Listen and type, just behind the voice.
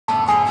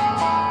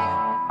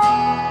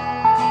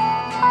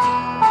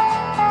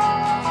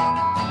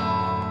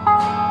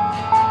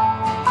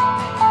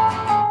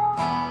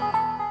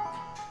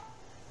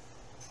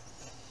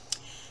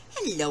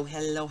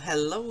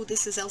Hello,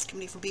 this is Els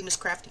Community from Bemis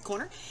Crafty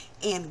Corner,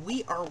 and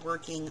we are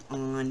working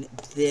on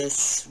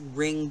this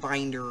ring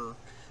binder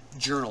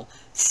journal.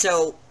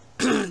 So,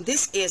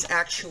 this is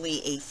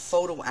actually a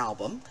photo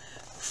album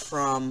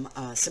from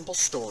Simple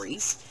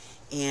Stories,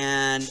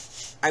 and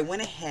I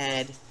went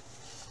ahead,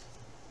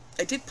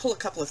 I did pull a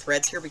couple of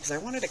threads here because I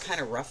wanted to kind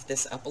of rough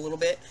this up a little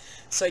bit,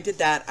 so I did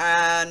that,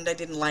 and I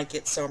didn't like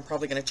it, so I'm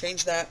probably going to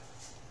change that.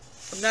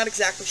 I'm not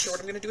exactly sure what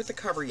I'm going to do with the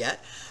cover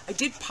yet. I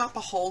did pop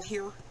a hole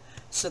here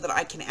so that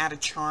I can add a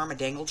charm, a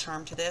dangle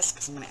charm to this,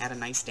 because I'm going to add a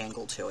nice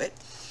dangle to it.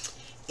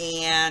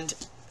 And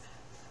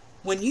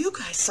when you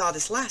guys saw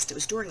this last, it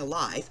was during a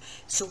live.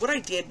 So what I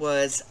did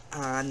was,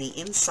 on the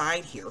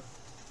inside here,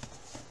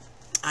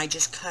 I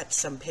just cut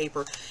some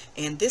paper,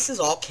 and this is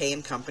all K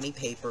 & Company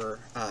paper,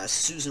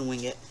 Susan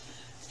Wingett.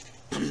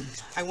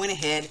 I went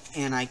ahead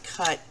and I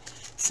cut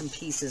some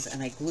pieces,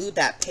 and I glued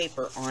that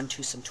paper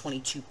onto some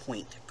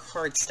 22-point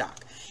cardstock.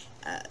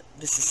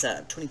 This is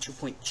a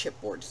 22-point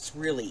chipboard. It's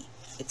really,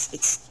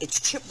 it's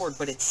chipboard,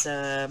 but it's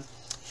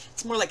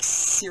more like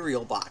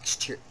cereal box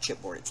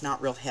chipboard. It's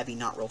not real heavy,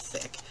 not real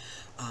thick.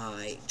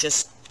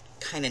 Just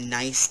kind of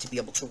nice to be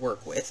able to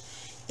work with,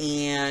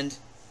 and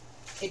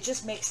it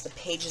just makes the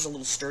pages a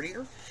little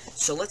sturdier.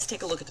 So let's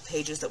take a look at the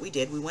pages that we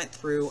did. We went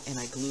through and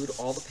I glued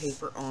all the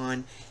paper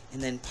on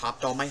and then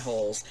popped all my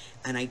holes,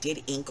 and I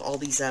did ink all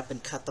these up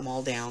and cut them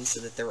all down so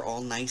that they're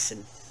all nice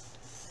and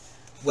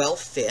well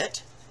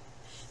fit.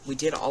 We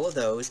did all of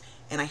those,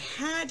 and I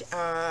had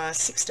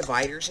 6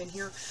 dividers in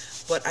here,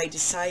 but I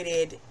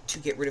decided to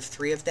get rid of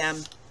 3 of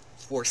them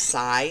for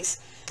size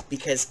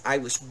because I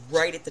was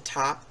right at the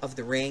top of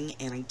the ring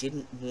and I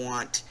didn't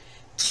want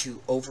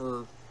to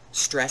over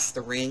stress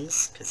the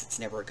rings because it's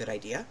never a good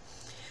idea.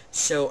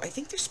 So I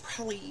think there's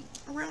probably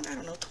around, I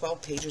don't know,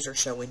 12 pages or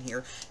so in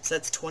here, so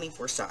that's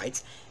 24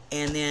 sides.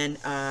 And then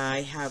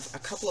I have a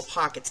couple of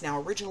pockets.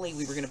 Now originally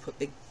we were going to put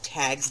big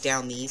tags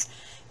down these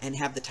and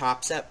have the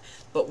tops up,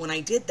 but when I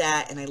did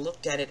that and I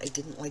looked at it, I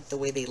didn't like the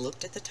way they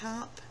looked at the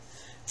top,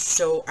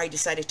 so I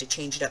decided to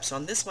change it up. So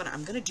on this one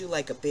I'm going to do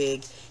like a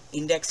big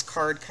index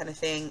card kind of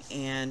thing,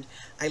 and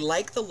I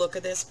like the look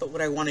of this, but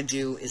what I want to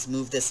do is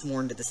move this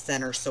more into the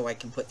center so I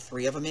can put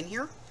 3 of them in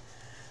here.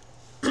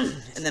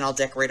 And then I'll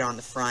decorate on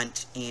the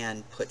front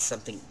and put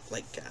something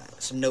like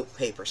some note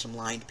paper, some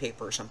lined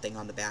paper or something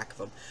on the back of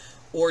them,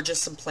 or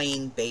just some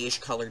plain beige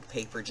colored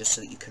paper just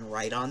so that you can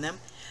write on them.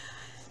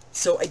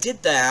 So I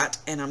did that,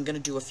 and I'm going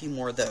to do a few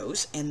more of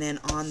those. And then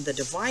on the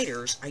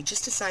dividers, I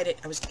just decided,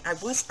 I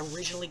was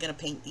originally going to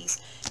paint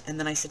these, and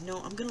then I said, no,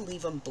 I'm going to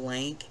leave them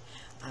blank.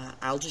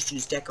 I'll just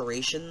use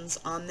decorations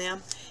on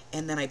them.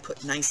 And then I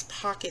put nice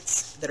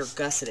pockets that are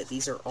gusseted.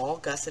 These are all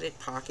gusseted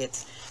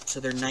pockets, so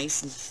they're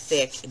nice and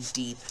thick and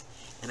deep,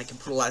 and I can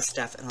put a lot of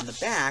stuff. And on the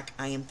back,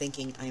 I am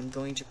thinking I am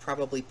going to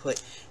probably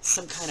put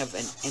some kind of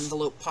an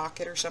envelope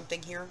pocket or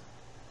something here,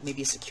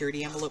 maybe a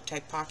security envelope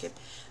type pocket.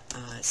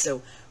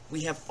 So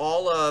we have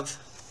all of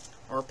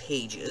our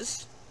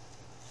pages.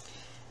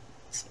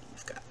 Let's see,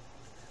 we've got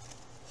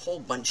whole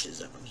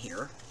bunches of them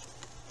here,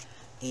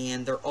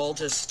 and they're all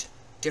just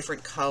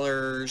different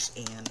colors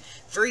and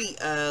very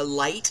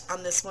light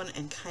on this one,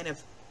 and kind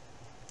of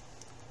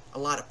a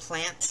lot of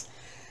plants.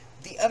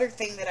 The other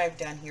thing that I've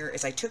done here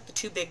is I took the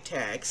 2 big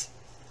tags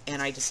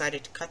and I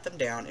decided to cut them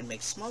down and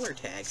make smaller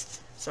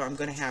tags, so I'm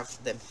going to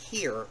have them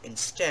here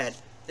instead.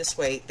 This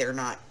way they're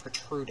not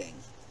protruding.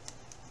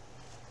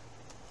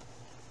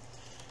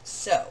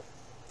 So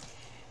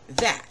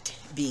that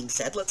being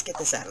said, let's get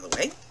this out of the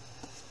way.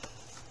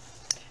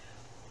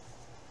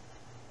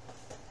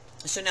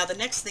 So now the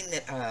next thing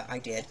that I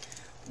did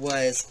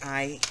was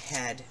I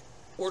had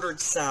ordered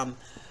some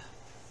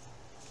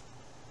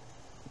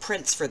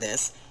prints for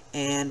this,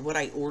 and what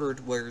I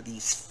ordered were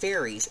these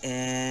fairies,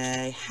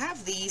 and I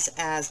have these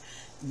as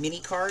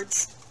mini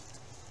cards,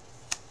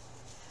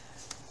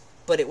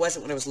 but it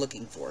wasn't what I was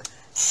looking for.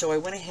 So I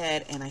went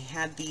ahead and I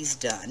had these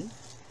done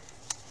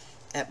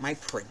at my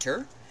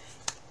printer,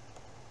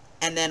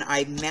 and then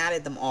I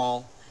matted them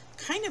all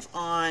kind of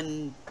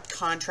on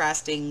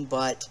contrasting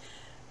but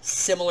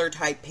similar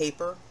type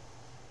paper.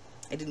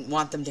 I didn't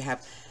want them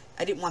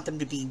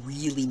to be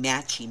really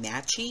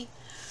matchy.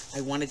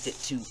 I wanted it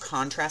to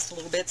contrast a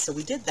little bit, so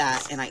we did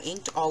that, and I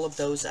inked all of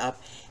those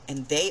up,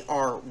 and they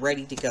are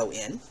ready to go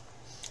in.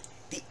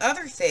 The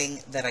other thing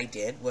that I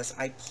did was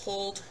I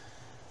pulled,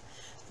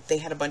 they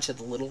had a bunch of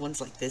the little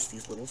ones like this,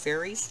 these little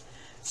fairies,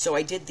 so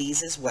I did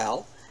these as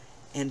well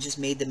and just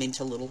made them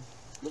into little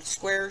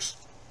squares.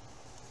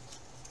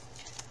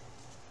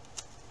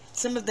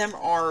 Some of them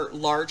are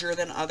larger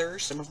than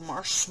others. Some of them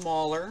are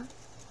smaller.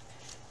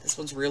 This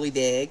one's really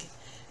big.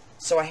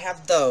 So I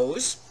have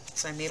those.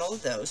 So I made all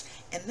of those.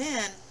 And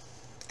then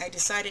I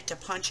decided to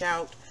punch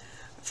out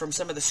from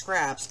some of the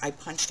scraps. I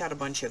punched out a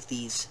bunch of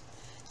these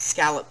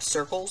scalloped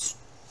circles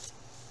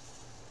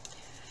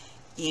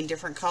in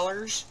different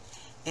colors.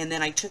 And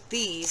then I took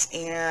these,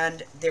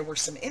 and there were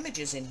some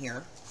images in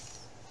here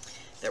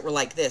that were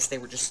like this. They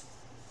were just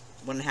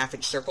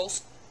 1.5-inch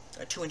circles,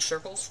 2-inch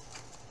circles.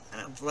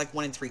 Like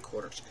 1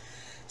 3/4.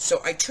 So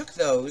I took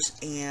those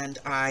and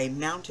I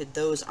mounted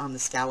those on the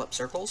scallop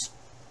circles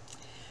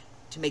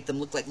to make them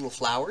look like little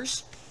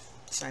flowers.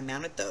 So I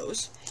mounted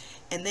those.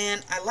 And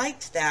then I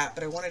liked that,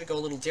 but I wanted to go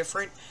a little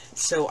different.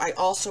 So I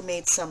also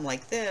made some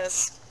like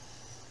this,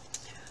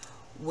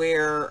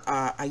 where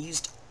I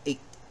used a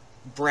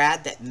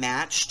brad that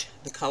matched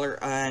the color,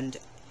 and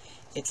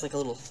it's like a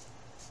little,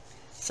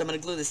 so I'm going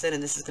to glue this in,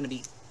 and this is going to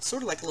be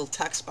sort of like a little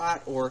tuck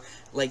spot, or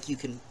like you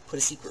can put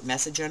a secret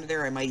message under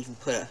there. I might even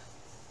put a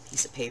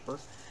piece of paper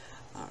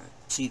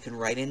so you can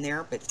write in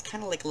there, but it's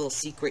kind of like a little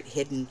secret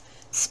hidden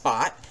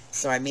spot.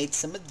 So I made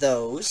some of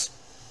those.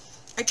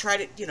 I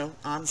tried it, you know,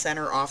 on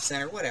center, off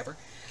center, whatever.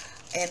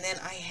 And then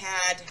I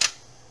had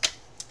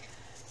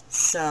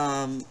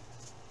some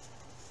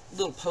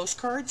little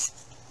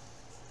postcards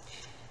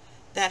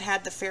that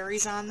had the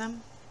fairies on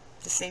them,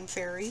 the same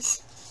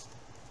fairies,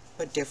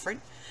 but different.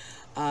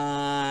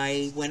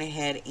 I went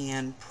ahead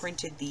and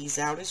printed these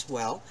out as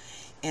well,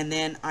 and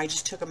then I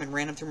just took them and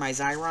ran them through my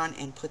Xyron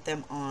and put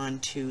them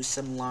onto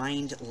some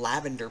lined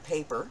lavender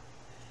paper.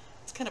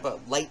 It's kind of a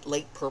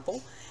light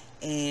purple,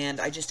 and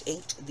I just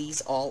inked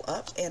these all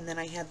up. And then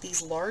I had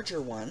these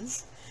larger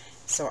ones,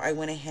 so I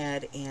went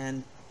ahead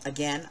and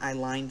again I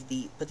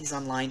put these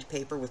on lined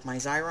paper with my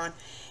Xyron,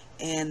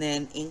 and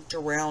then inked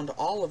around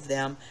all of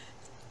them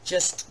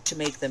just to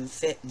make them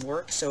fit and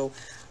work. So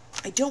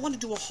I don't want to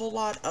do a whole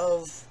lot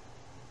of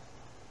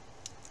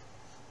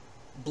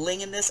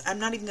bling in this. I'm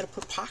not even going to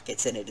put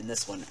pockets in it in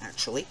this one,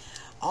 actually.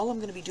 All I'm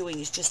going to be doing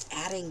is just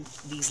adding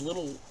these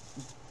little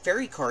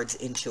fairy cards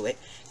into it,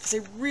 because I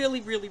really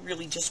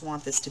just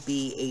want this to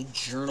be a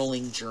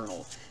journaling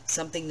journal,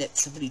 something that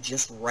somebody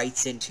just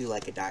writes into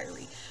like a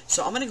diary.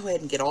 So I'm going to go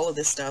ahead and get all of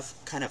this stuff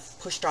kind of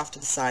pushed off to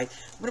the side.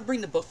 I'm going to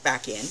bring the book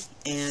back in,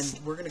 and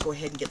we're going to go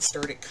ahead and get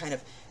started kind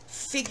of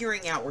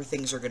figuring out where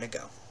things are going to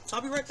go. So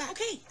I'll be right back.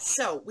 Okay,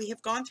 so we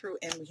have gone through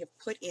and we have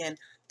put in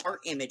our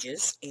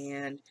images,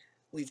 and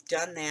we've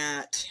done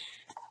that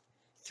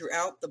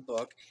throughout the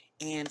book,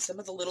 and some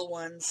of the little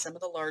ones, some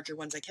of the larger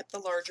ones, I kept the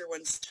larger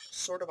ones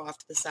sort of off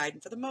to the side,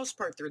 and for the most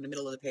part they're in the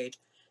middle of the page.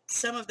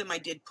 Some of them I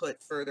did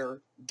put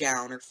further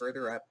down or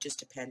further up, just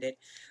depended.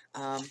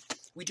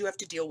 We do have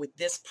to deal with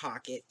this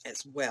pocket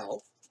as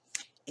well,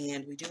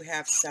 and we do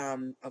have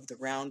some of the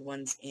round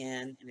ones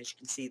in, and as you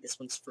can see, this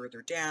one's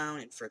further down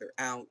and further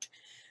out.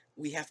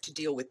 We have to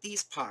deal with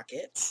these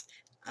pockets,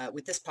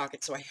 with this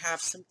pocket, so I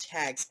have some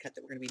tags cut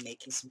that we're going to be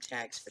making some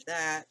tags for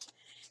that.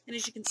 And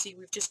as you can see,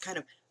 we've just kind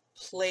of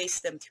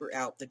placed them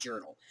throughout the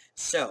journal.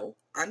 So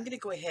I'm going to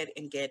go ahead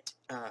and get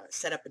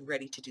set up and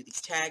ready to do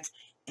these tags,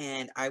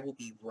 and I will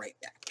be right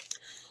back.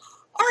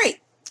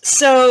 Alright,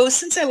 so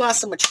since I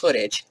lost so much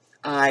footage,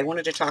 I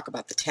wanted to talk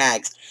about the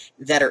tags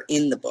that are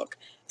in the book.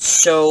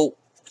 So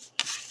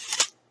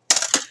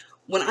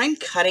when I'm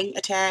cutting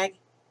a tag,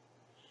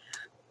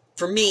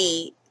 for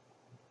me,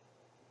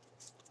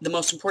 the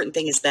most important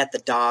thing is that the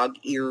dog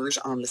ears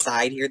on the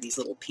side here, these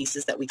little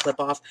pieces that we clip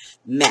off,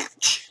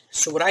 match.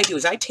 So what I do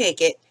is I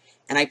take it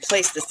and I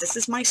place this. This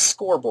is my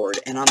scoreboard,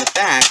 and on the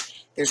back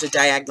there's a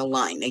diagonal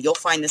line. Now you'll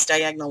find this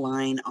diagonal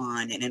line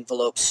on an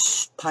envelope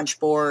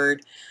punch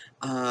board,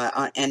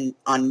 and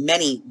on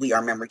many We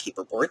Are Memory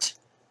Keeper boards.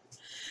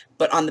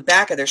 But on the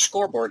back of their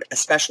scoreboard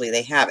especially,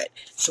 they have it.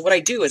 So what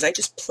I do is I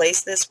just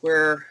place this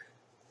where,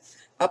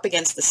 up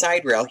against the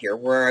side rail here,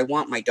 where I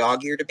want my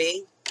dog ear to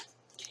be.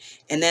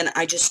 And then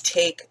I just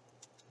take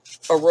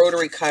a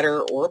rotary cutter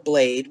or a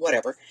blade,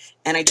 whatever,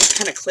 and I just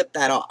kind of clip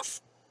that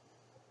off.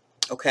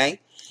 Okay?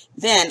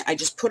 Then I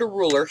just put a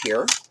ruler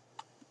here,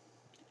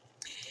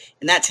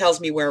 and that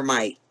tells me where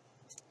my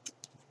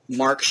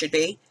mark should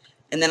be.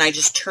 And then I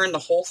just turn the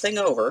whole thing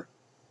over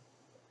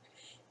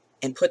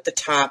and put the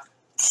top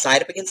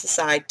side up against the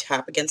side,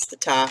 top against the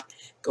top.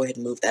 Go ahead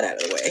and move that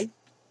out of the way.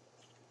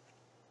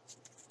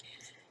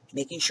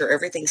 Making sure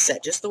everything's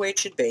set just the way it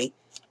should be.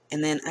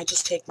 And then I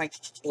just take my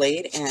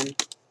blade and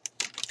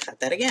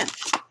cut that again.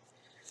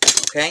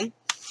 Okay?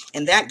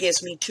 And that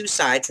gives me two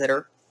sides that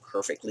are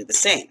perfectly the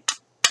same.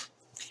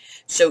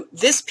 So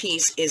this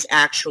piece is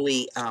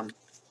actually,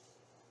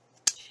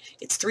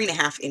 it's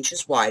 3.5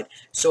 inches wide.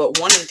 So at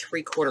 1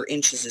 3/4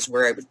 inches is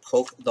where I would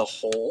poke the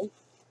hole.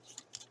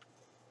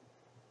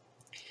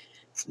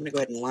 So I'm going to go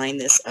ahead and line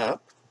this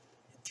up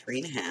at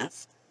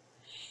 3.5.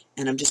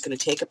 And I'm just going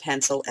to take a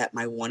pencil at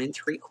my 1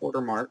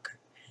 3/4 mark.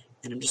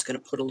 And I'm just going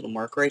to put a little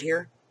mark right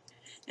here.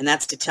 And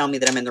that's to tell me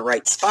that I'm in the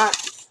right spot.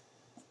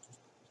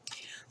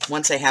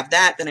 Once I have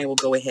that, then I will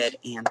go ahead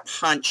and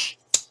punch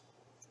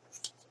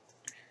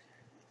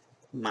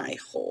my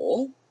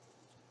hole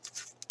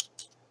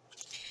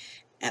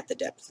at the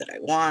depth that I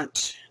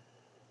want.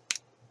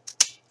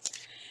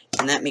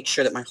 And that makes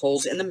sure that my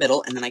hole's in the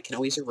middle, and then I can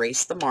always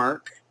erase the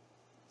mark.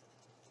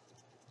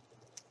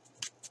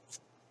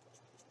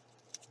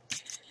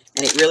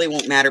 And it really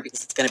won't matter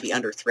because it's going to be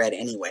under thread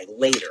anyway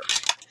later.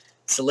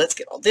 So let's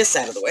get all this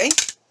out of the way.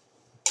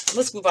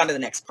 Let's move on to the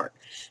next part.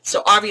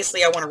 So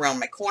obviously I want to round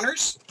my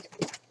corners.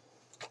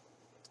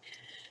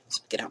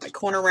 So get out my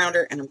corner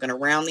rounder, and I'm going to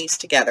round these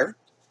together.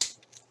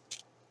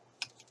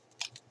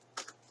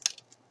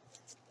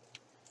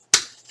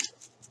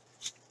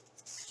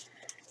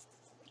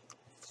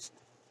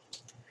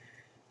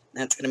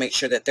 That's going to make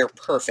sure that they're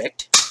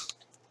perfect.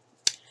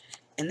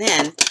 And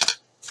then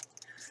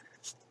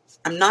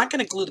I'm not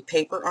going to glue the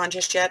paper on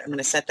just yet. I'm going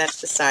to set that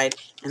to the side,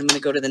 and I'm going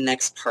to go to the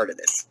next part of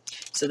this.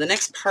 So the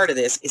next part of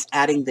this is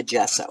adding the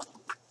gesso.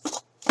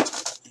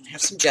 I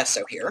have some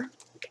gesso here.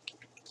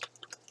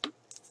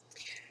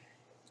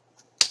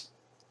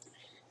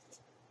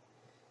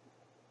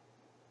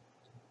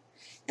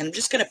 And I'm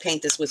just going to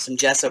paint this with some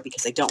gesso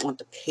because I don't want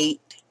the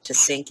paint to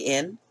sink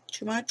in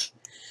too much.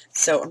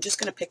 So I'm just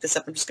going to pick this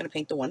up. I'm just going to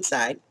paint the one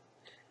side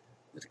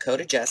with a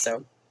coat of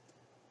gesso.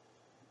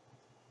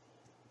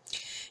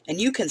 And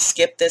you can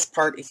skip this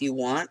part if you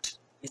want.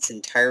 It's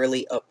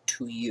entirely up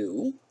to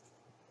you.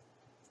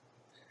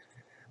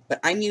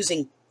 But I'm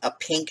using a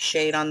pink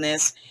shade on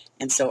this,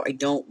 and so I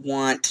don't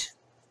want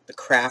the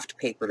craft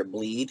paper to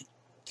bleed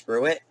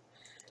through it.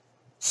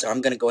 So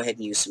I'm going to go ahead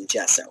and use some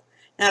gesso.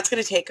 Now it's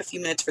going to take a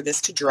few minutes for this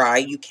to dry.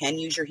 You can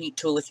use your heat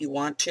tool if you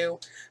want to.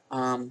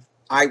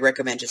 I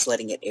recommend just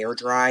letting it air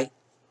dry.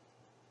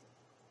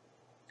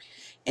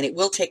 And it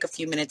will take a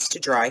few minutes to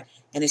dry.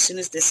 And as soon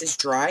as this is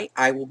dry,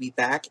 I will be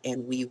back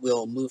and we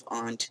will move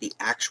on to the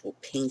actual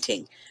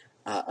painting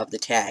of the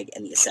tag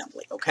and the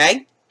assembly,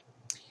 okay?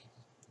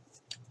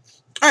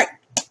 Alright,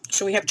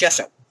 so we have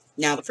gesso.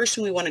 Now the first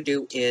thing we want to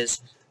do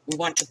is we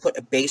want to put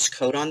a base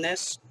coat on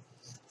this.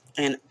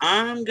 And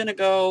I'm going to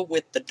go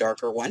with the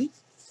darker one.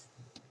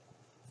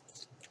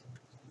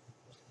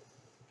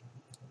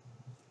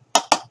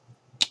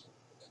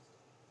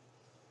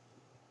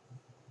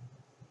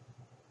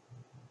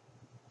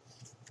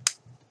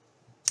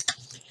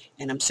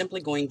 And I'm simply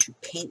going to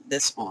paint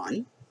this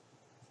on.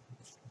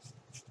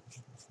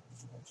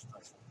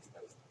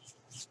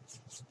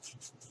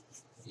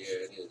 Yeah,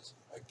 it is.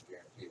 I can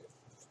guarantee it.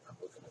 I'm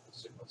looking at the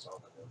signals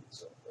on the note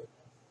itself.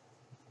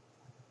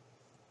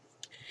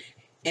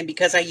 And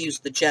because I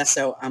used the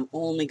gesso, I'm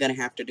only going to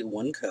have to do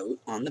one coat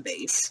on the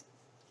base.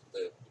 They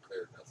haven't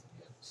declared nothing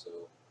yet, so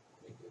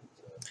make it,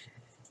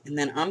 and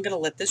then I'm going to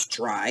let this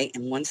dry.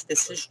 And once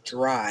this is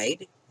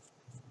dried,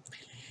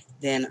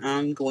 then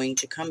I'm going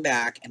to come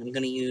back and I'm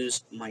going to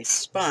use my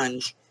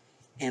sponge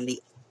and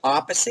the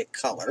opposite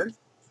color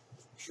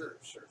sure.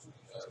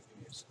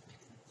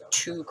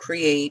 to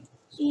create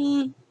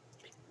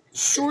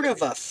sort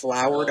of a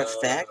flowered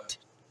effect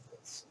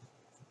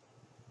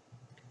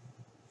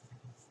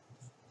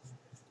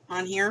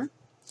on here.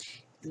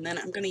 And then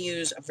I'm going to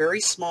use a very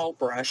small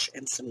brush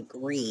and some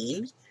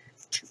green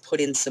to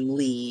put in some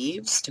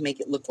leaves to make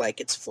it look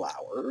like it's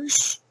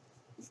flowers.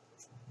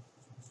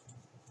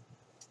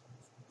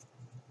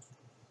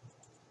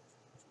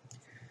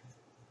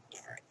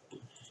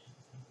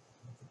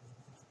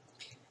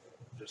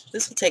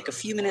 This will take a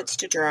few minutes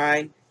to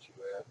dry.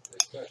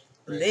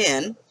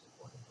 Then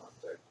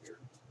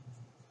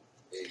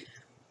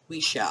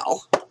we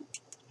shall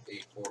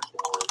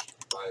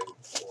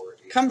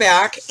come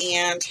back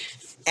and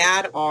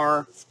add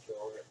our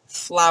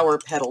flower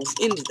petals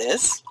into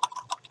this.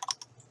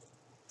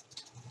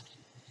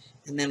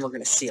 And then we're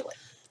going to seal it.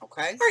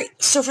 Okay? All right,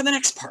 so for the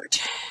next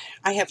part,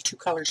 I have two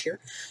colors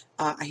here.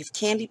 I have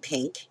Candy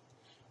Pink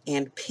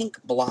and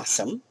Pink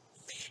Blossom.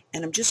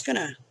 And I'm just going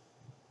to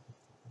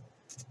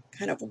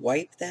kind of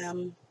wipe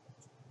them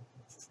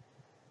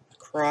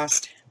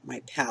across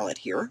my palette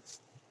here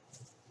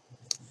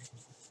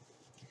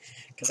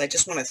because I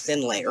just want a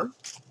thin layer.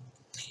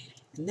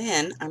 And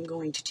then I'm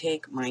going to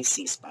take my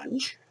sea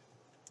sponge.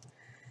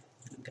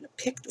 I'm going to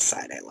pick the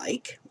side I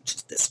like, which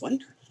is this one.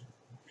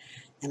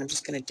 And I'm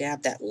just going to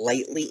dab that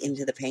lightly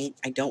into the paint.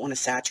 I don't want to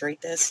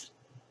saturate this.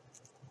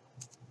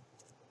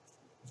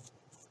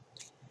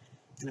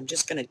 And I'm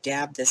just going to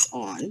dab this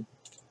on.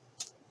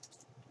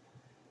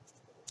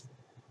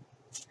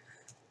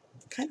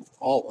 Kind of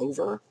all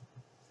over,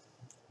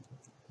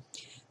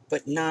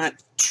 but not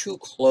too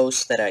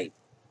close that I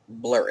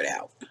blur it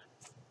out.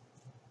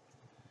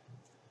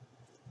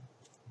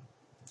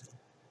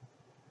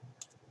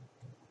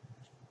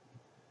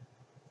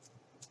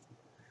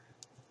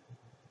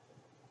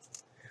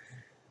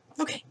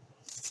 Okay,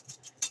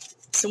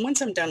 so once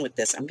I'm done with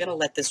this, I'm going to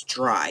let this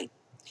dry.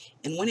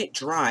 And when it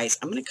dries,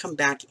 I'm going to come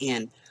back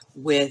in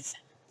with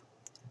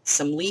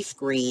some leaf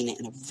green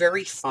and a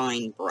very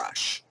fine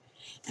brush.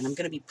 And I'm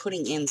going to be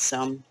putting in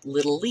some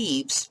little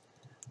leaves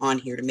on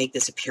here to make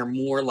this appear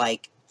more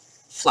like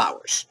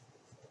flowers.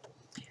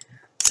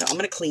 So I'm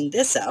going to clean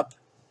this up,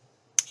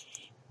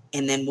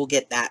 and then we'll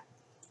get that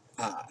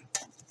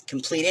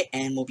completed,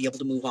 and we'll be able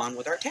to move on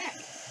with our tag.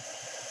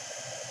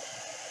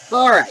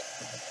 All right.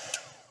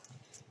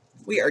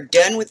 We are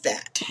done with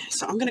that.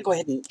 So I'm going to go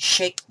ahead and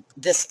shake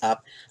this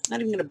up. I'm not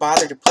even going to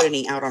bother to put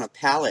any out on a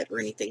palette or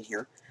anything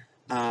here.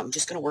 I'm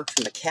just going to work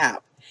from the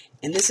cap.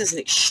 And this is an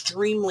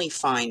extremely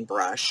fine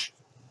brush.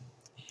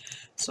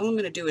 So what I'm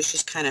going to do is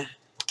just kind of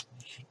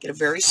get a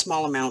very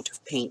small amount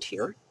of paint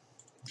here.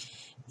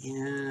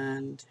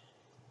 And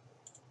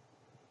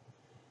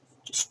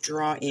just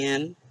draw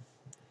in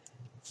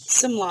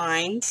some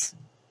lines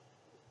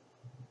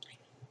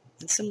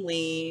and some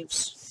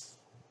leaves.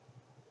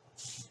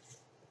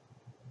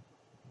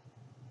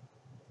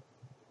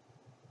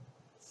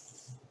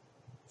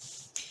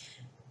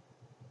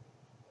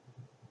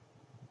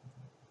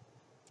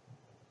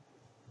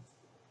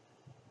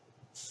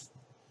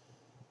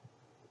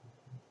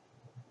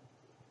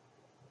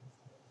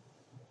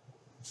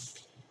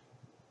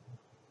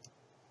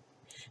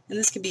 And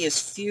this can be as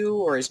few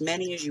or as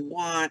many as you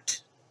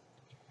want.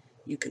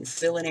 You can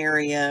fill an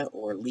area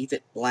or leave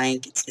it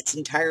blank. It's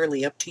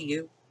entirely up to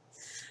you.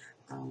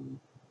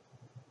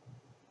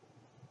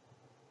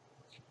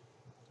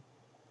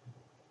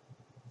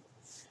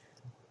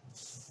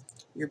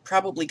 You're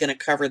probably going to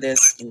cover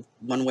this in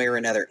one way or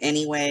another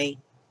anyway,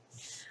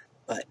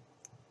 but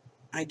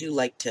I do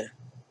like to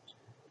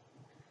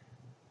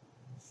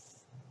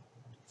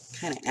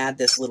kind of add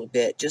this little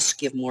bit, just to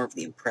give more of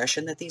the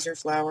impression that these are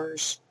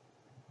flowers.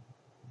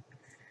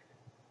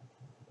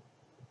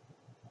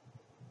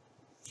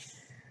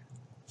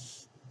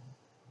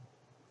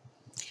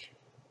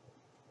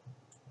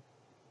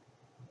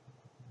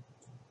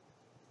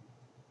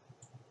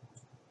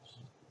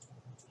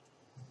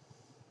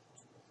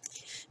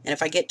 And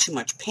if I get too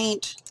much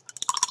paint,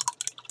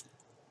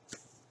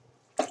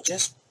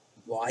 just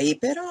wipe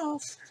it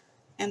off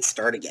and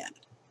start again.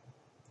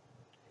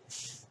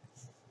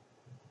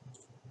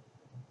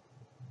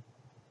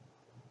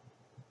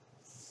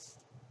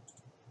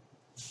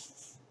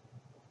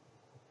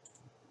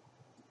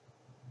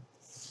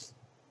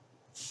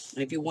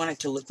 And if you want it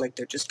to look like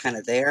they're just kind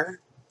of there,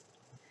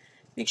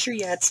 make sure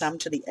you add some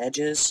to the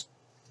edges.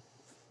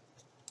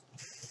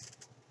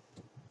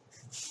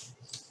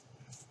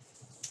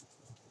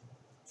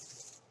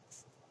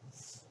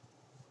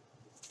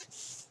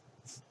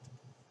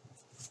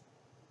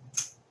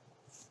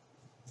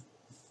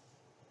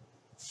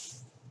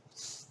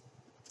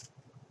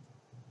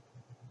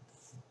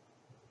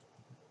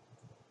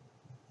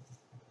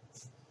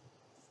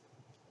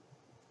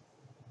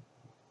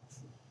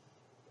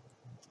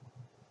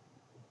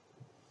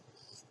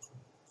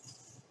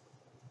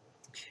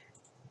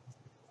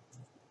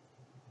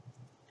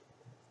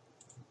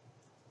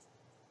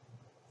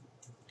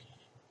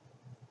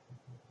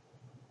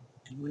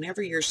 And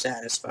whenever you're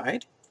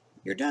satisfied,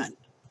 you're done.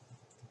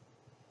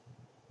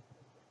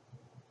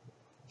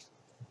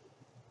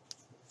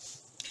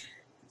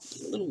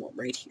 A little more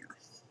right here.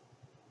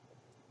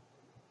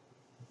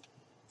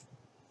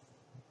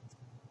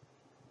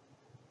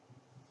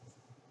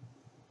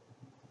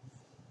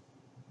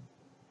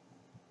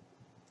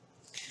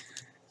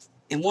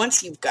 And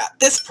once you've got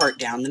this part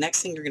down, the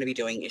next thing you're going to be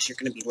doing is you're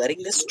going to be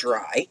letting this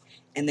dry.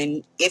 And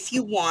then if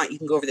you want, you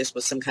can go over this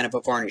with some kind of a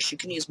varnish. You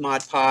can use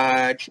Mod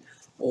Podge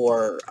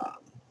or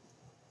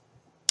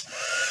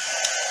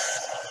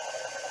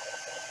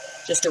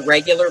just a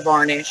regular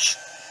varnish.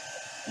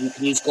 You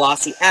can use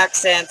glossy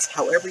accents,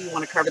 however you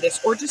want to cover this,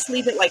 or just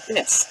leave it like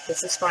this.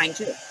 This is fine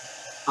too.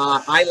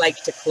 I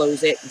like to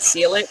close it and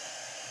seal it.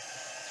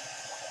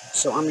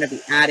 So I'm going to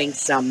be adding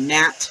some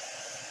matte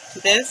to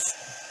this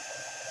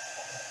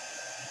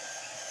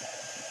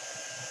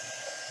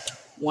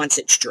once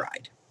it's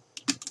dried.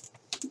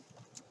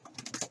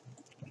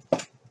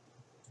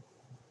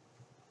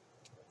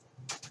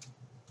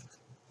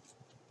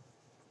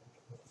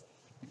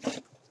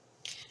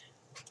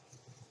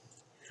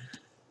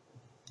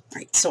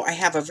 Alright, so I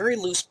have a very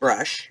loose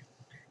brush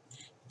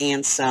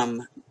and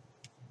some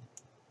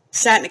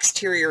satin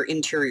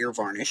interior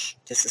varnish.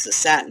 This is a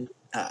satin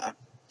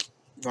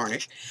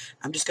varnish.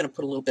 I'm just going to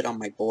put a little bit on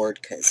my board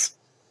because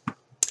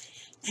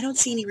I don't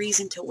see any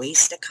reason to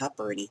waste a cup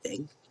or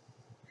anything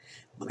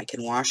when I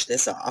can wash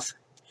this off.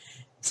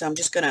 So I'm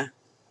just going to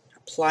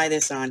apply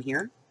this on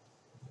here.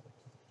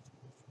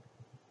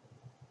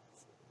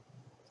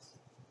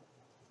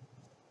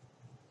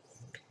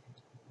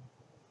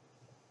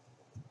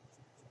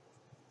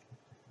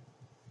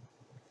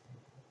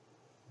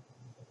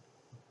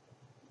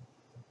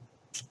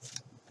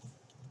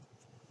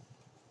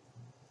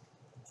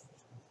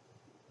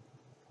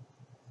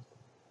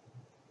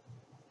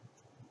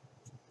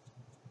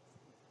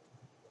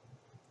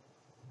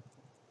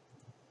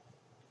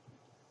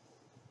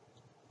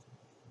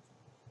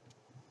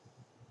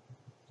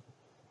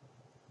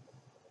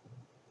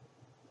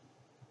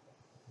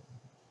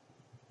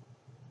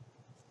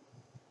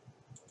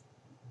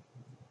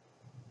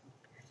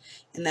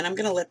 And then I'm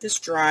going to let this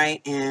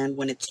dry, and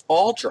when it's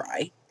all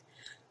dry,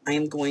 I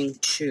am going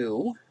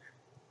to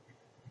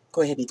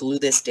go ahead and glue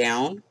this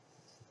down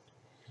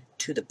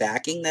to the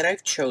backing that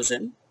I've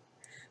chosen,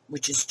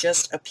 which is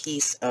just a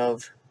piece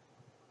of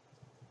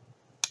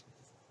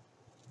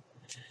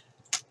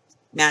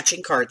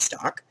matching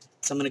cardstock.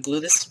 So I'm going to glue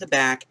this to the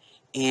back,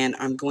 and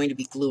I'm going to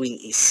be gluing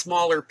a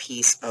smaller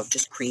piece of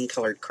just cream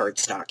colored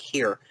cardstock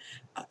here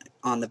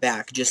on the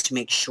back, just to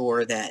make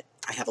sure that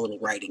I have a little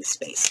writing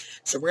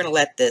space. So we're going to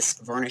let this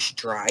varnish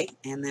dry,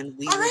 and then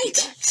we will be back.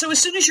 So as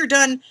soon as you're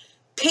done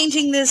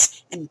painting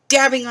this and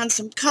dabbing on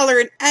some color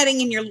and adding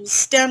in your little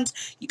stems,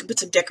 you can put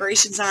some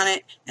decorations on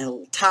it, and a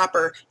little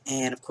topper,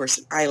 and of course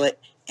an eyelet,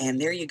 and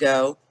there you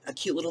go, a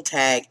cute little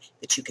tag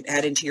that you can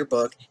add into your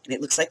book, and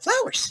it looks like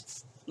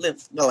flowers.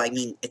 Well, I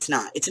mean, it's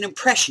not. It's an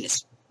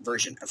impressionist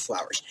version of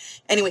flowers.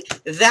 Anyway,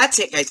 that's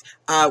it, guys.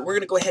 We're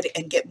going to go ahead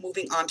and get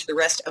moving on to the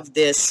rest of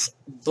this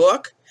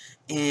book,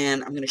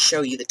 and I'm going to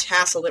show you the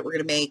tassel that we're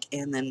going to make,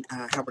 and then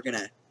how we're going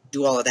to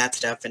do all of that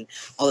stuff and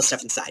all the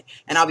stuff inside.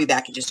 And I'll be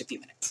back in just a few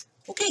minutes.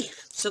 Okay,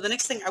 so the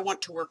next thing I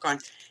want to work on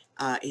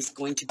is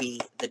going to be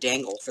the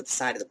dangle for the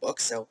side of the book.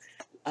 So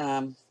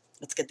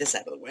let's get this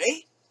out of the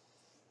way.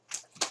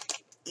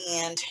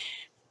 And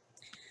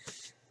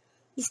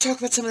let's talk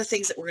about some of the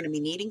things that we're going to be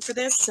needing for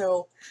this.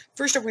 So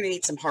first we're going to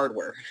need some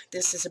hardware.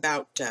 This is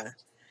about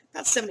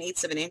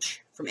 7/8 of an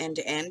inch from end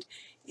to end.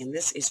 And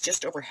this is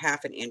just over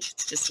 1/2 inch.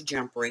 It's just a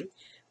jump ring,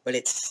 but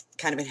it's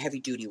kind of a heavy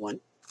duty one.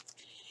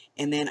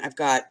 And then I've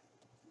got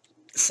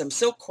some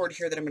silk cord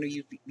here that I'm going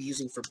to be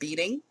using for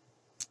beading.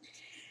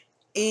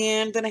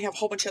 And then I have a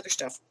whole bunch of other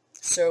stuff.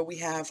 So we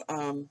have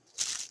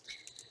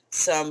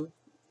some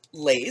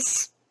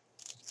lace,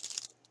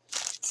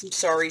 some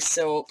sari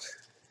silk,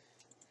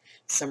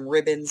 some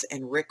ribbons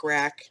and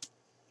rickrack.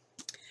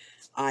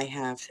 I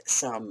have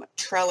some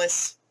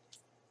trellis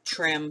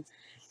trim,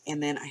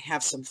 and then I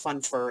have some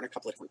fun fur in a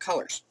couple of different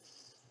colors.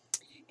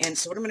 And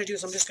so what I'm going to do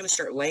is I'm just going to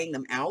start laying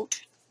them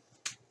out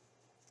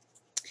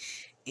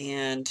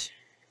and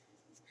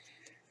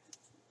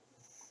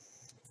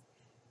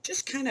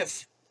just kind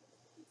of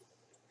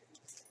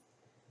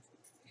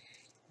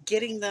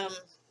getting them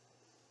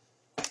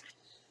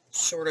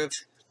sort of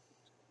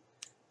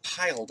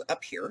piled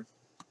up here.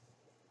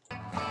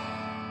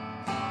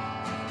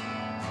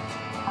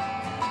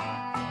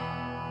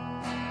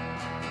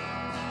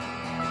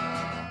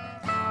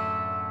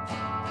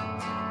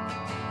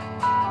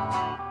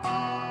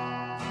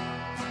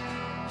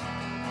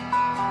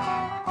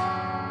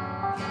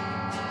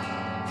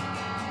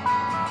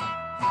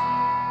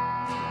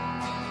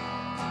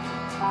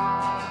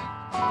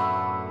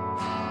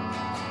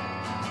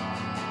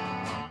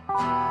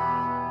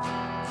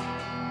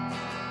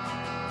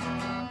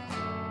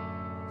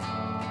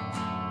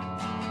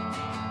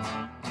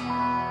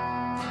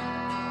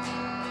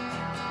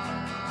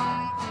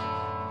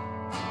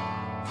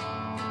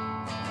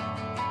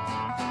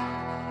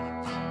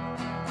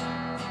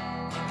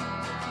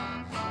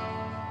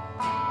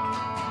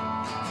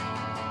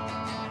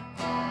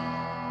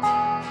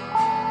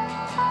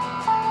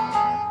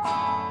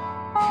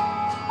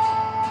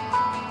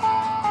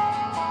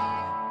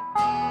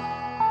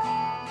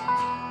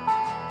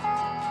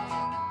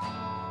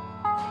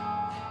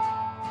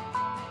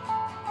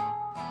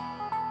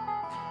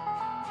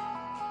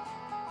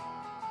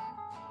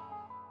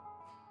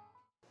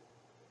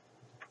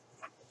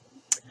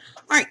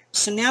 Alright,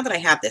 so now that I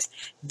have this,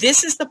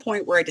 this is the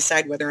point where I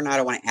decide whether or not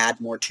I want to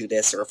add more to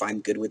this or if I'm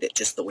good with it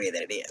just the way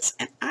that it is.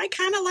 And I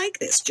kind of like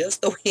this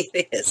just the way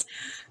it is.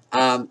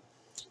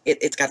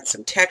 It's got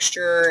some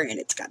texture, and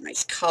it's got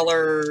nice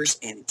colors,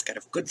 and it's got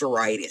a good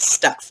variety of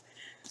stuff.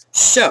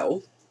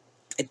 So,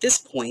 at this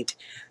point,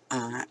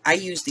 I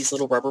use these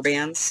little rubber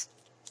bands.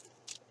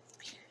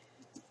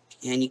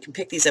 And you can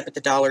pick these up at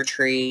the Dollar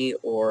Tree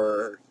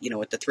or, you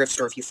know, at the thrift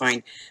store if you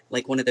find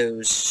like one of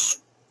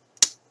those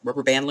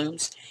rubber band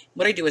looms.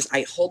 What I do is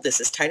I hold this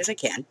as tight as I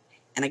can,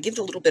 and I give it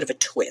a little bit of a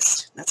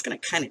twist. That's going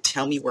to kind of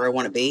tell me where I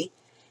want to be.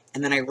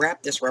 And then I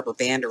wrap this rubber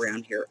band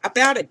around here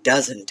about a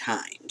dozen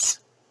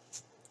times.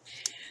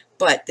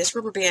 But this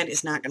rubber band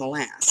is not going to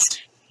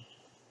last.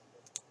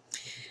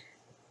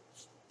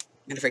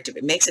 Matter of fact, if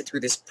it makes it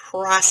through this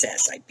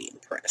process, I'd be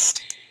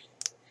impressed.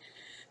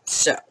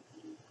 So, I'm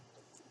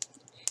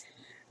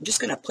just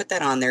going to put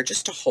that on there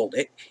just to hold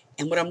it.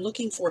 And what I'm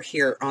looking for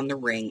here on the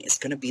ring is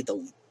going to be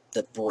the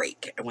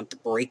break. I want the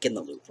break in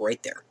the loop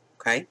right there,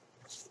 okay?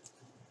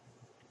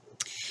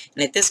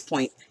 And at this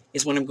point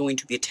is when I'm going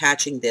to be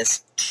attaching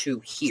this to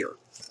here.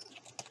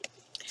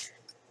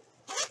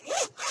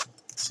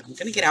 So I'm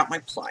going to get out my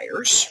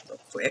pliers real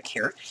quick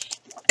here.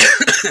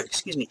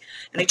 Excuse me.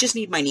 And I just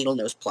need my needle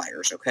nose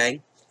pliers,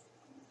 okay?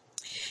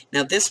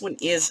 Now this one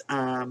is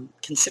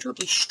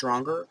considerably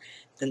stronger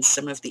than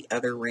some of the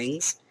other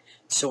rings.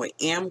 So I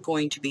am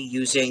going to be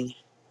using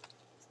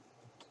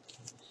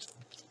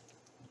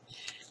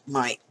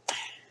my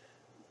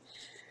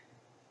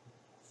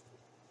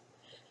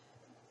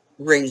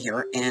ring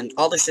here, and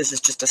all this is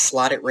just a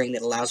slotted ring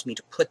that allows me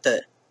to put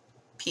the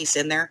piece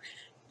in there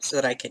so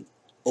that I can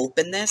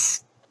open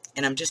this,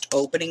 and I'm just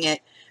opening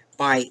it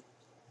by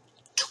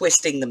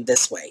twisting them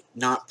this way,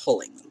 not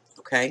pulling them,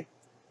 okay?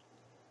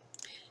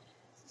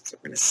 So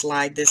we're going to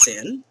slide this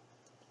in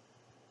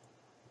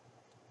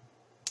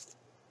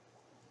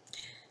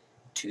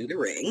to the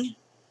ring.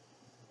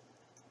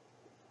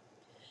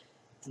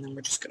 And then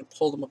we're just going to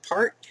pull them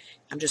apart.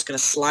 I'm just going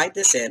to slide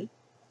this in.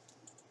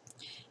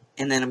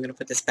 And then I'm going to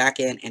put this back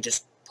in and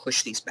just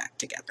push these back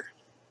together.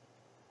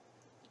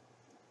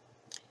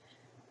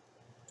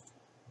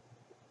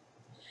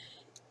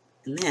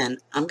 And then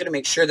I'm going to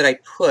make sure that I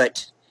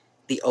put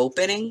the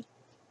opening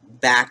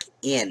back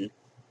in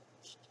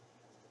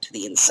to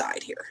the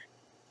inside here.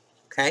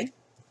 Okay?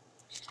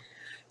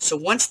 So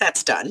once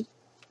that's done,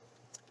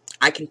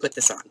 I can put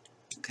this on.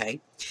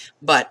 Okay?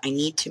 But I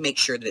need to make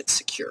sure that it's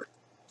secure.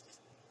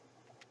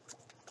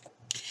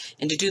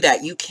 And to do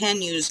that, you can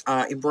use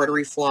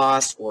embroidery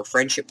floss or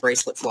friendship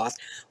bracelet floss,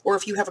 or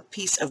if you have a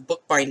piece of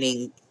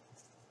bookbinding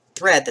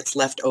thread that's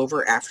left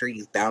over after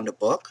you've bound a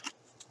book,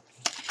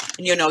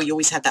 and you know you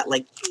always have that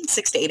like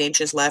 6 to 8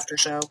 inches left or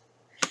so,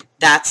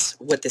 That's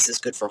what this is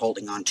good for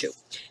holding on to.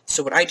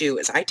 So what I do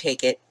is I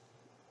take it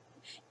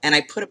and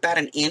I put about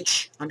an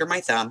inch under my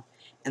thumb,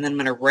 and then I'm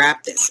going to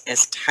wrap this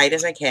as tight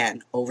as I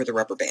can over the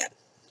rubber band.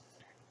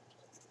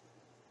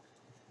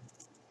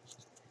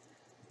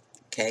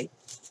 Okay.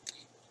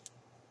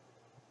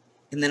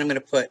 And then I'm going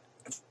to put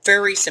a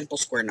very simple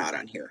square knot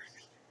on here.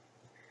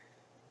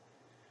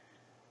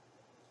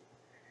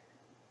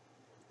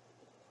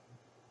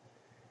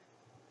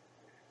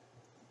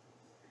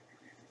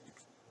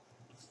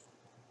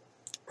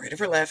 Right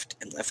over left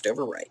and left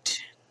over right.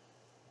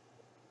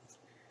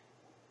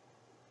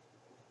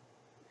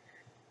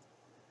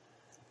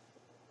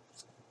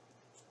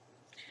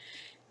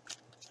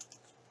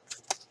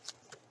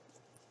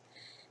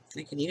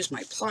 And I can use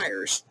my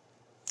pliers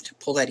to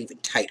pull that even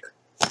tighter.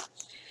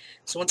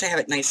 So once I have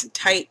it nice and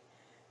tight,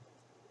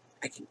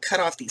 I can cut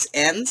off these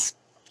ends.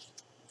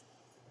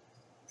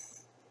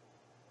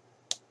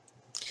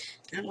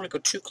 I don't want to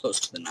go too close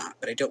to the knot,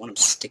 but I don't want them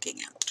sticking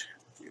out.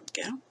 There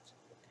we go.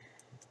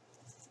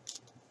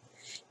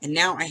 And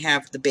now I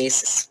have the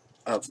basis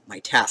of my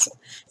tassel.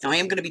 Now I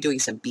am going to be doing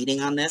some beading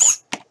on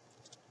this.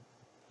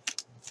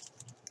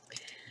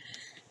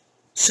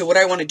 So what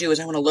I want to do is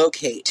I want to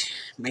locate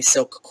my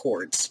silk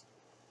cords,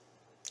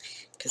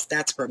 because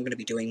that's where I'm going to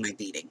be doing my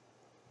beading.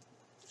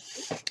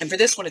 And for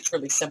this one, it's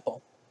really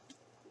simple.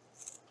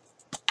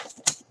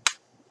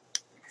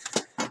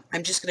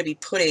 I'm just going to be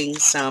putting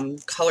some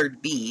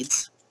colored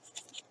beads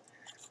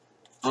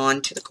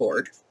onto the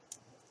cord.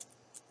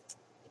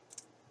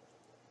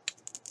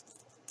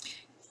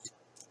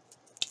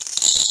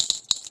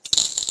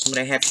 What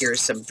I have here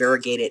is some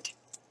variegated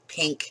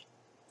pink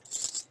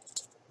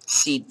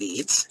seed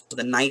beads with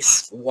a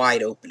nice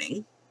wide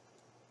opening.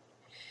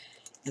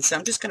 And so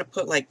I'm just going to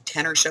put like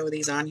 10 or so of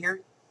these on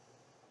here.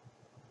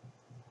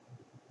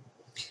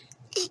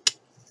 Eek.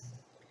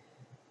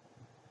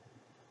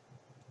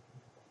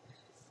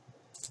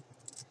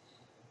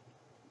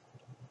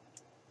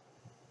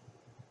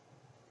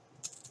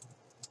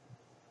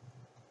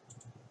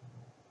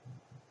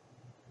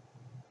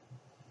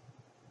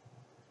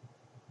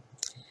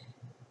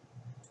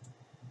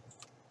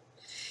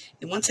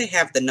 And once I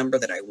have the number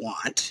that I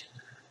want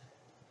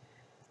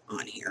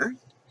on here,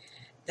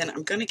 then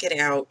I'm going to get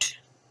out,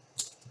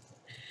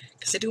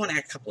 because I do want to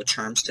add a couple of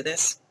charms to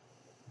this.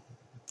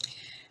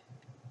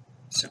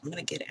 So I'm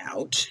going to get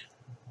out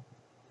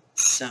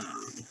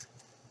some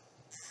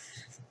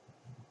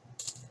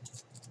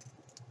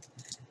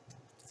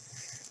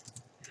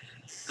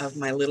of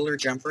my littler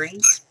jump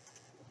rings.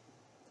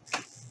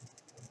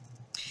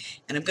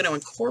 And I'm going to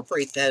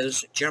incorporate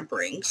those jump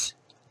rings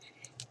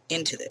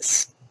into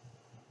this.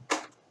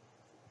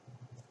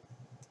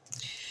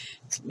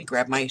 So let me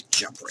grab my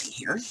jump ring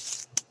here.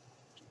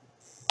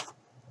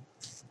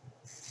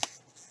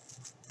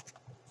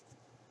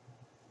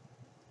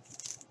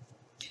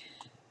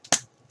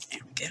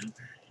 There we go.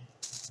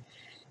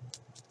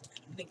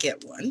 I'm going to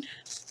get one.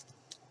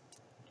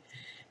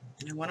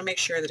 And I want to make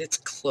sure that it's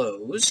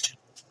closed.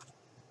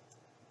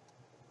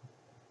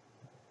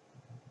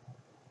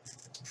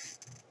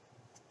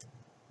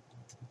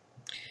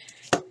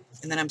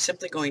 And then I'm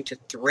simply going to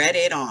thread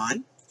it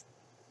on.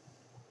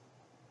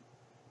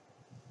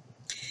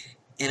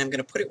 And I'm going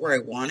to put it where I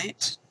want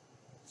it.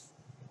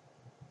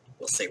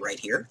 We'll say right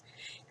here.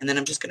 And then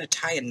I'm just going to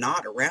tie a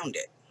knot around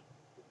it.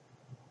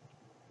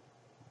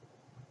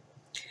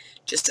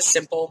 Just a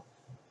simple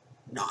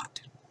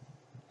knot.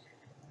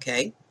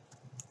 Okay.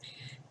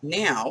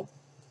 Now,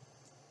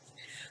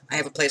 I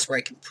have a place where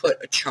I can put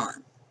a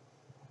charm.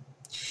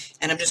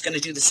 And I'm just going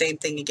to do the same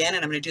thing again,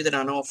 and I'm going to do that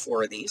on all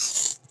 4 of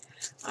these.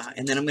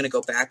 And then I'm going to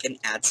go back and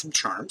add some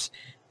charms.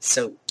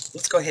 So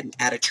let's go ahead and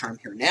add a charm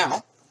here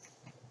now.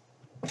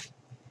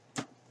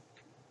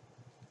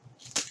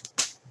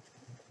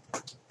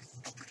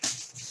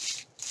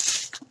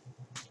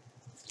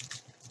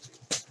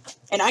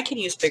 And I can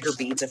use bigger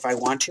beads if I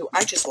want to.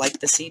 I just like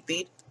the seed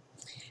bead.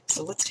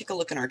 So let's take a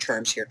look at our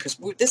charms here, because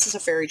this is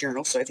a fairy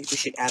journal, so I think we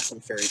should add some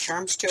fairy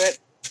charms to it.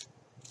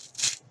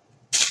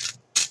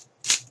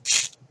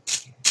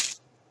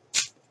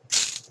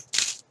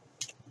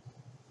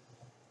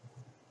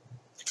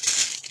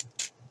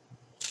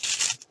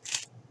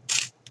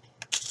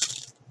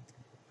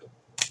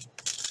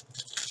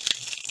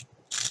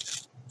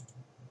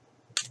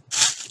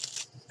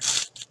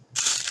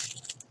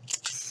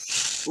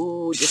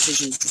 Ooh,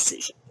 decisions.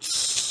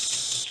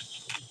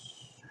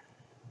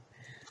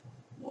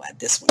 We'll add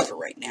this one for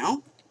right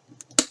now.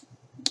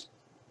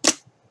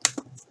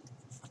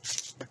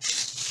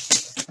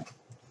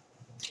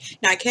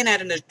 Now I can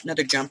add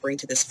another jump ring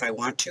to this if I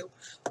want to,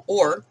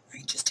 or I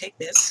can just take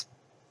this,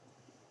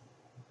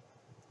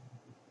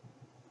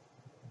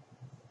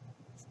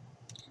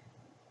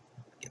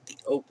 get the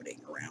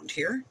opening around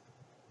here,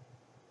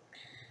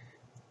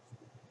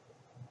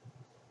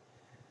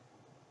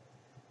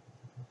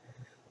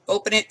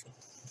 open it,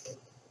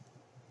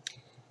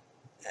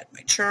 add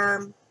my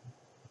charm,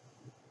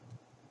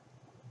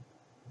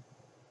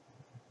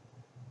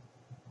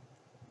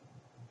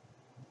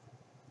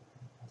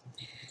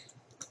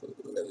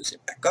 close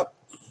it back up,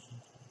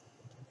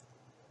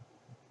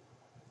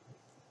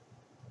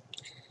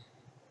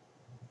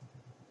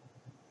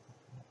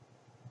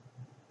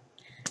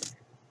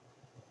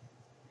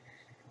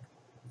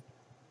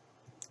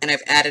 then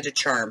I've added a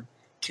charm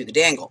to the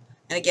dangle.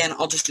 And again,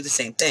 I'll just do the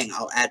same thing.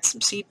 I'll add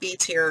some seed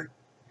beads here.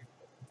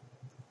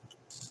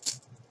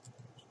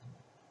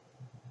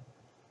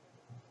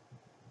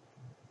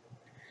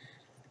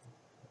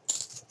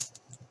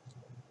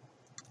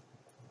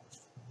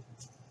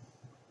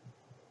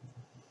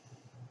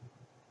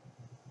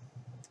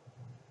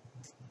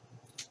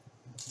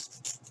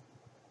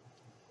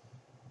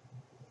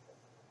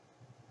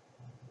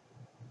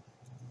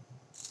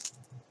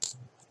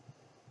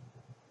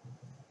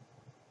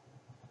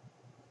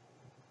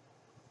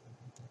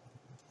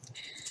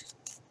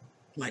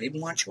 I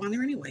didn't want you on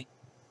there anyway.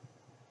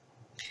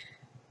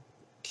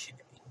 Okay.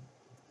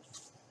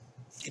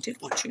 I did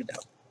want you,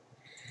 though.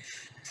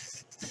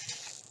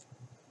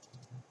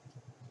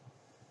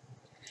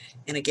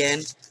 And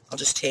again, I'll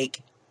just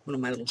take one of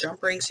my little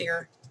jump rings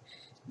here,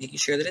 making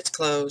sure that it's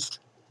closed.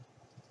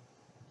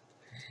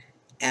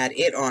 Add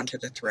it onto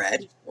the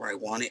thread where I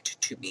want it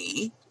to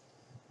be.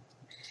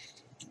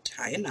 And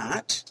tie a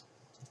knot.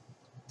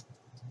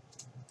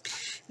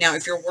 Now,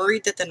 if you're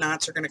worried that the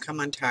knots are going to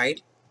come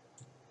untied,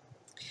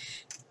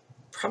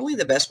 probably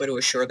the best way to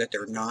assure that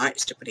they're not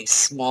is to put a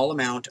small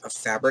amount of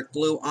fabric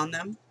glue on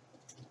them.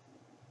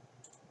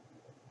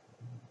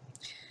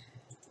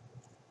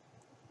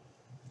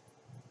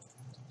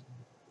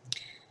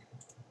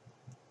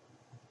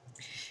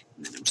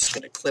 And then I'm just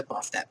going to clip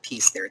off that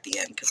piece there at the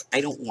end because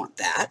I don't want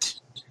that.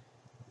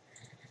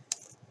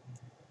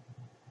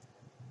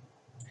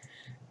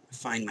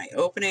 Find my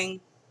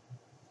opening.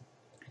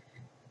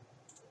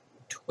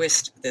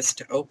 Twist this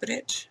to open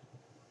it.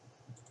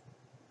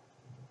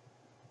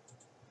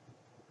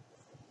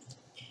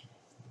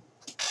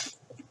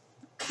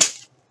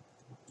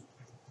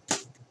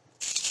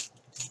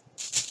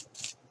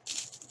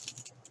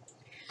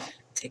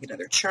 Take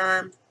another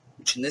charm,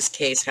 which in this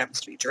case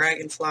happens to be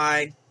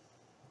Dragonfly.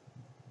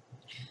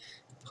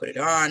 Put it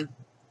on.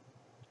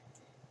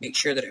 Make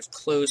sure that I've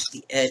closed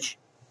the edge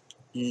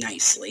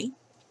nicely.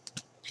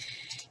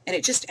 And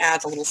it just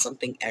adds a little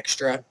something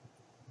extra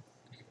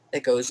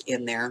that goes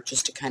in there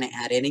just to kind of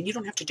add in. And you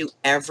don't have to do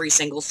every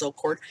single silk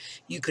cord.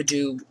 You could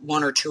do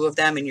one or two of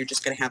them and you're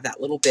just going to have that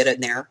little bit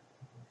in there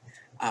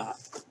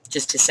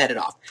just to set it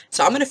off.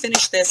 So I'm going to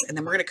finish this and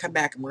then we're going to come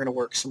back and we're going to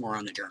work some more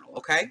on the journal,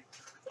 okay?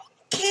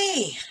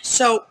 Okay,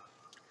 so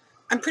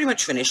I'm pretty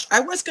much finished. I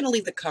was going to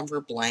leave the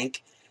cover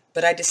blank,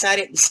 but I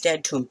decided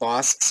instead to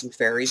emboss some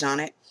fairies on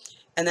it.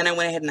 And then I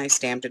went ahead and I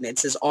stamped it. It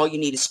says, all you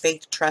need is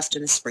faith, trust,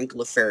 and a sprinkle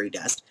of fairy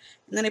dust.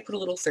 And then I put a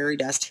little fairy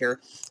dust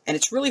here. And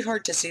it's really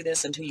hard to see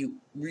this until you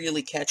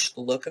really catch the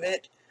look of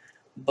it.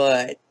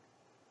 But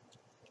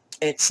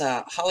it's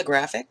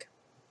holographic.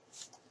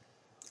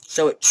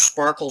 So it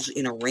sparkles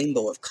in a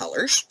rainbow of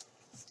colors.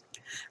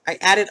 I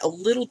added a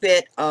little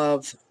bit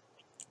of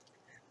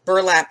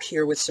burlap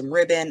here with some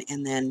ribbon.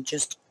 And then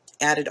just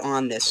added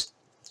on this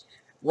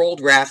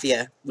rolled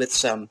raffia with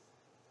some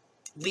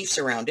leaves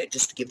around it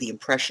just to give the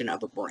impression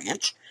of a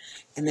branch.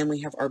 And then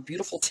we have our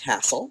beautiful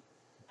tassel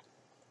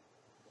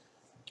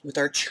with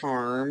our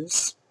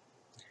charms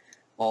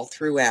all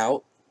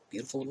throughout.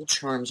 Beautiful little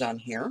charms on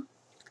here.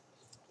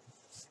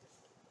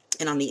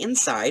 And on the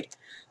inside,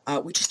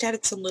 we just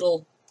added some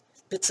little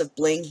bits of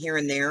bling here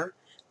and there.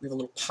 We have a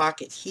little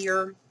pocket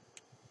here,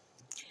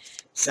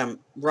 some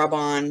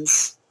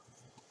rub-ons,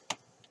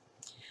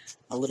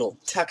 a little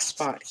tuck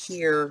spot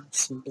here,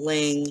 some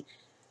bling,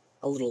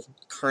 a little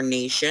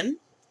carnation.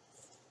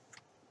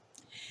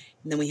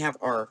 And then we have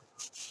our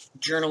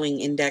journaling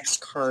index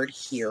card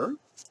here,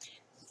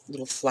 a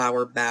little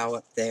flower bow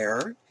up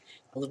there,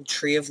 a little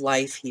tree of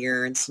life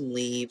here and some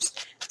leaves,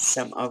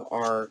 some of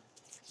our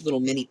little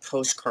mini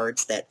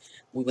postcards that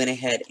we went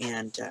ahead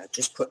and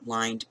just put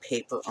lined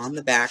paper on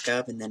the back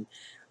of, and then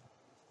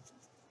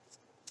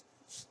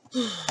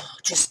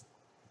just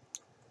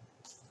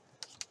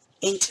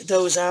inked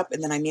those up,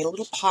 and then I made a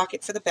little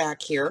pocket for the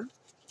back here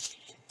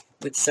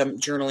with some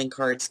journaling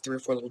cards, 3 or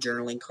 4 little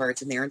journaling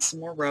cards in there, and some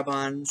more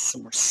rub-ons,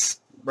 some more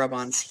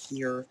rub-ons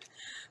here,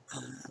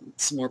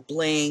 some more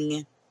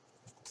bling.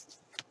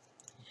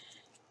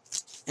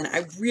 And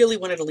I really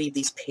wanted to leave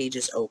these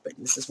pages open.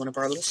 This is one of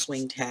our little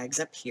swing tags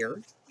up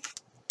here.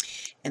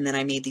 And then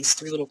I made these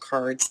 3 little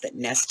cards that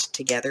nest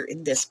together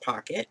in this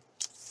pocket.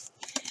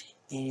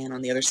 And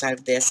on the other side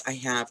of this, I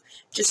have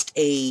just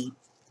a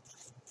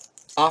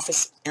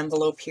office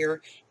envelope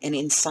here. And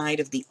inside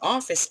of the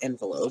office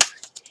envelope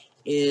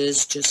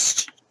is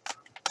just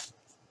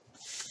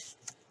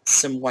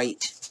some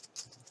white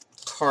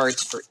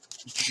cards for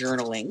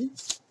journaling.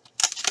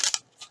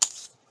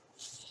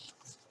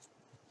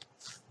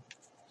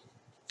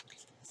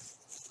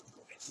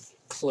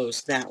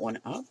 Close that one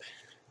up.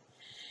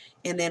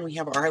 And then we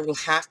have our little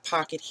half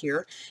pocket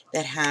here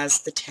that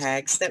has the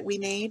tags that we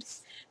made.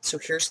 So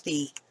here's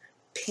the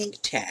pink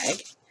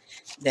tag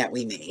that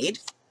we made,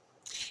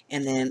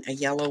 and then a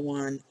yellow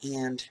one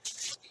and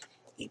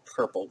a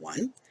purple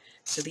one.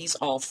 So these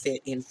all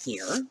fit in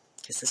here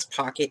because this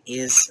pocket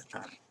is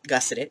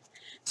gusseted,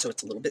 so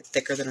it's a little bit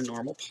thicker than a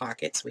normal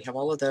pocket. So we have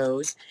all of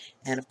those,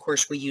 and of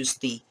course we use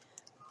the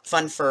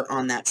fun fur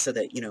on that so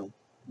that, you know,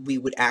 we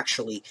would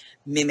actually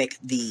mimic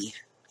the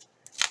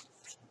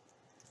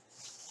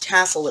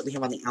tassel that we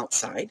have on the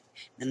outside.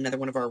 And another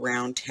one of our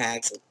round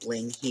tags with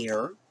bling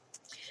here.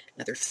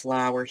 Another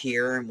flower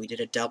here, and we did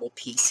a double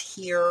piece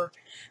here.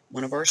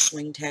 One of our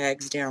swing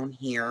tags down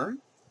here.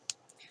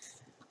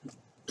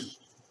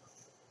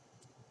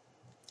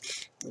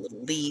 A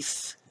little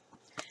leaf.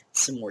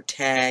 Some more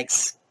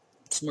tags.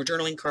 Some more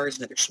journaling cards,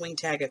 another swing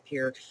tag up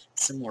here,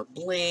 some more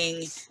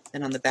bling.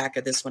 Then on the back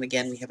of this one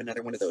again, we have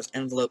another one of those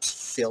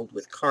envelopes filled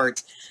with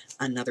cards.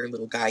 Another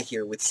little guy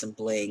here with some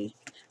bling.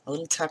 A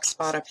little tuck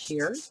spot up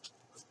here.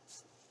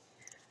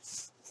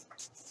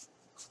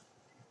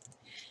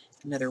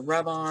 Another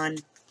rub on.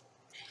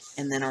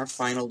 And then our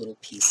final little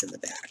piece in the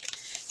back.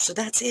 So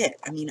that's it.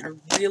 I mean, I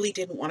really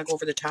didn't want to go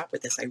over the top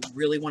with this. I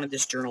really wanted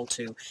this journal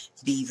to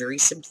be very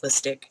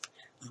simplistic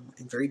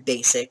and very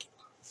basic.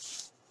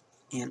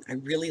 And I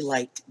really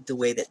liked the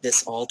way that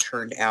this all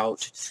turned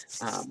out.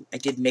 I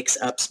did mix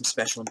up some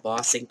special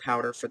embossing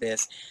powder for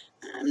this.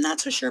 I'm not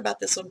so sure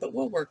about this one, but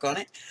we'll work on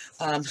it.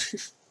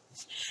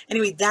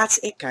 Anyway, that's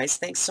it, guys.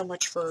 Thanks so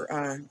much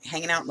for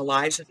hanging out in the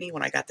lives with me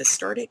when I got this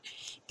started,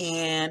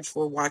 and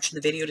for watching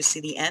the video to see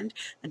the end.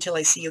 Until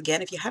I see you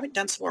again, if you haven't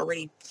done so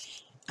already,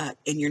 and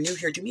you're new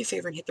here, do me a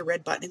favor and hit the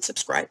red button and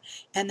subscribe.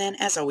 And then,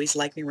 as always,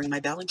 like me, ring my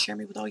bell, and share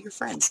me with all your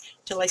friends.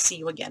 Till I see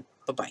you again.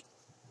 Bye-bye.